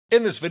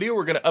In this video,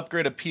 we're going to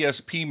upgrade a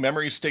PSP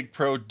MemoryStick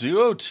Pro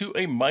Duo to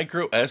a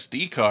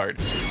MicroSD card.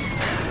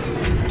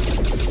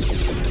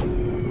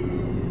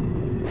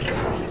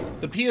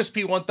 The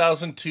PSP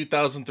 1000,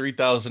 2000,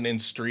 3000,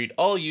 and Street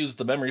all use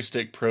the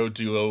MemoryStick Pro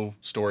Duo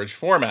storage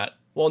format.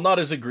 While not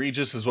as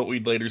egregious as what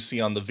we'd later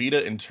see on the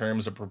Vita in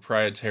terms of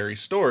proprietary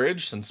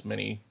storage, since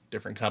many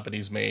different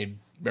companies made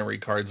memory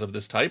cards of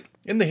this type,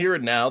 in the here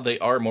and now they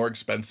are more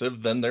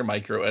expensive than their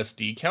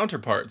MicroSD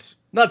counterparts.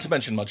 Not to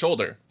mention much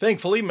older.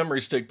 Thankfully,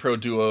 MemoryStick Pro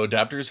Duo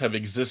adapters have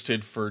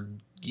existed for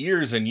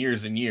years and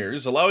years and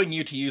years, allowing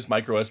you to use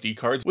microSD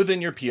cards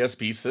within your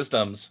PSP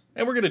systems.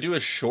 And we're going to do a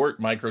short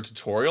micro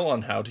tutorial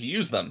on how to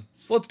use them.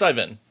 So let's dive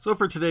in. So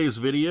for today's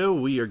video,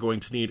 we are going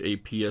to need a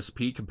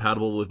PSP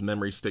compatible with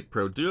MemoryStick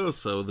Pro Duo.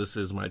 So this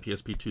is my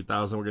PSP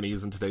 2000 we're going to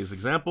use in today's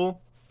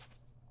example.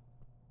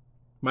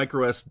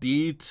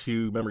 MicroSD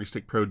to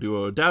MemoryStick Pro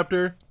Duo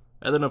adapter,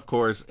 and then of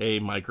course a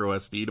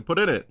MicroSD to put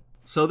in it.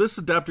 So this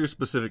adapter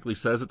specifically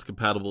says it's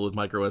compatible with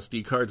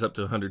microSD cards up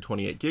to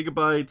 128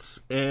 gigabytes,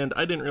 and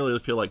I didn't really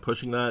feel like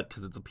pushing that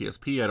because it's a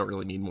PSP. I don't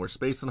really need more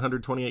space than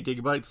 128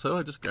 gigabytes, so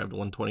I just grabbed a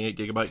 128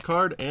 gigabyte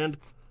card, and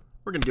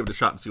we're going to give it a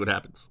shot and see what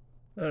happens.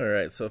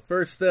 Alright, so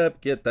first step,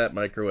 get that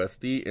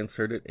microSD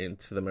inserted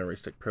into the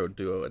MemoryStick Pro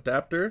Duo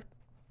adapter,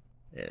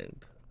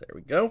 and there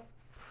we go.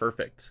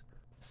 Perfect.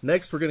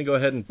 Next, we're going to go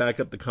ahead and back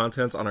up the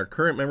contents on our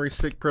current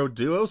MemoryStick Pro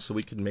Duo so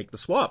we can make the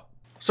swap.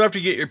 So after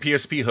you get your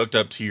PSP hooked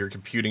up to your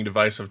computing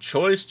device of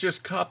choice,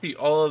 just copy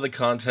all of the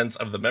contents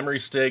of the memory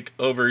stick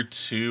over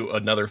to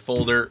another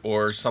folder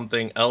or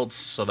something else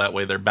so that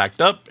way they're backed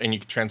up and you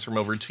can transfer them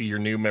over to your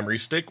new memory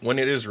stick when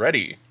it is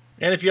ready.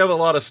 And if you have a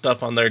lot of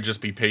stuff on there,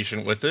 just be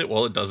patient with it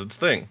while it does its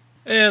thing.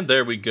 And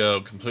there we go,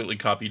 completely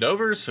copied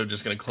over. So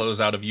just going to close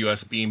out of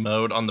USB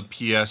mode on the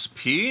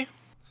PSP.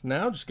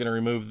 Now just going to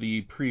remove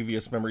the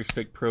previous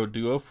MemoryStick Pro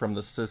Duo from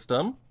the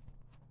system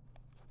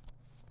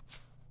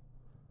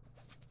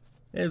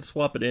and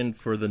swap it in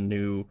for the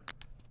new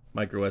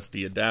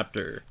microSD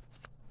adapter.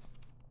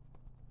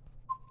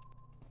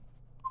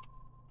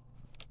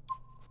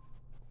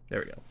 There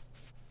we go.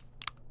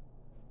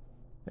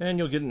 And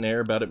you'll get an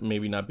error about it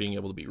maybe not being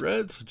able to be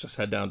read, so just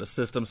head down to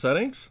System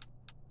Settings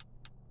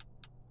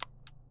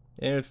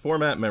and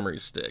Format Memory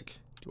Stick.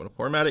 Do you want to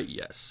format it?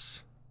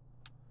 Yes.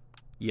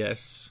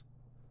 Yes.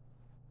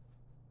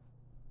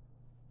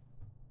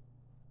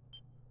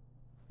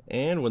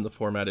 And when the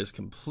format is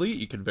complete,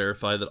 you can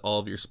verify that all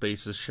of your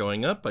space is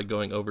showing up by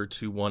going over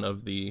to one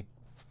of the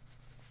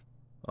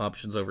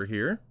options over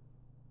here.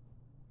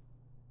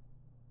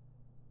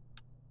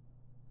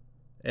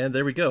 And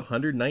there we go,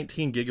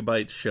 119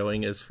 gigabytes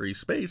showing as free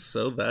space,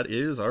 so that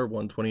is our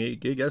 128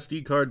 gig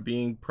SD card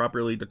being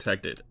properly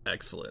detected.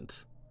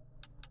 Excellent.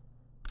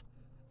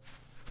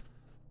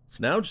 So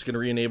now I'm just going to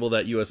re-enable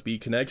that USB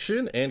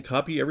connection and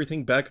copy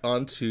everything back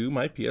onto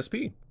my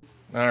PSP.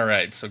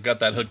 Alright, so got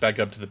that hooked back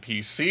up to the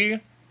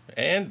PC,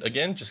 and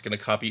again, just going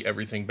to copy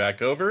everything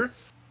back over.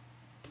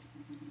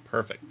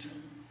 Perfect.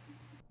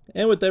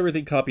 And with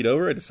everything copied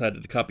over, I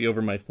decided to copy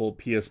over my full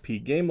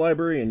PSP game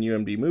library and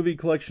UMD movie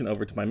collection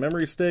over to my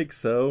memory stick,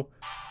 so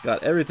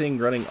got everything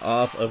running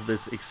off of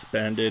this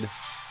expanded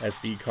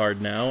SD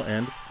card now,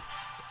 and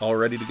it's all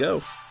ready to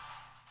go.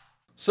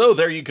 So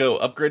there you go,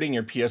 upgrading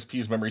your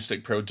PSP's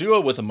MemoryStick Pro Duo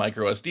with a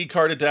microSD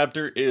card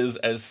adapter is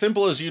as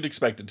simple as you'd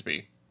expect it to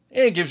be.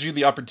 And it gives you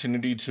the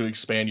opportunity to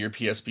expand your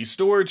PSP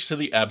storage to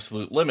the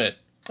absolute limit.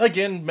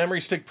 Again,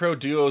 MemoryStick Pro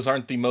Duos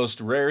aren't the most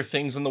rare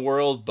things in the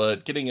world,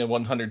 but getting a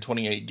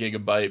 128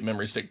 gigabyte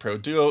MemoryStick Pro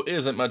Duo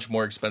is a much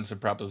more expensive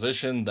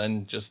proposition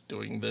than just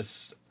doing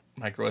this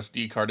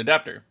microSD card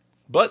adapter.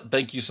 But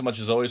thank you so much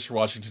as always for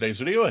watching today's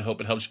video. I hope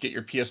it helps you get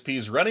your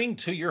PSPs running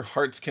to your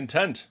heart's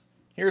content.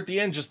 Here at the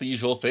end, just the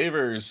usual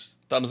favors.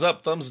 Thumbs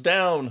up, thumbs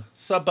down,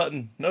 sub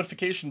button,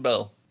 notification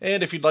bell.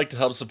 And if you'd like to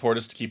help support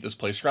us to keep this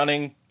place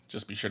running,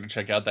 just be sure to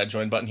check out that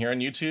join button here on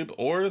YouTube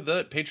or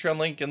the Patreon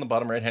link in the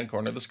bottom right hand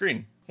corner of the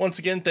screen. Once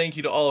again, thank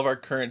you to all of our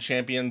current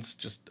champions,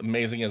 just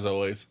amazing as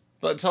always.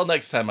 But until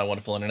next time, my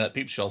wonderful internet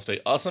peeps, y'all stay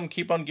awesome,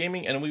 keep on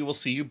gaming, and we will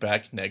see you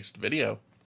back next video.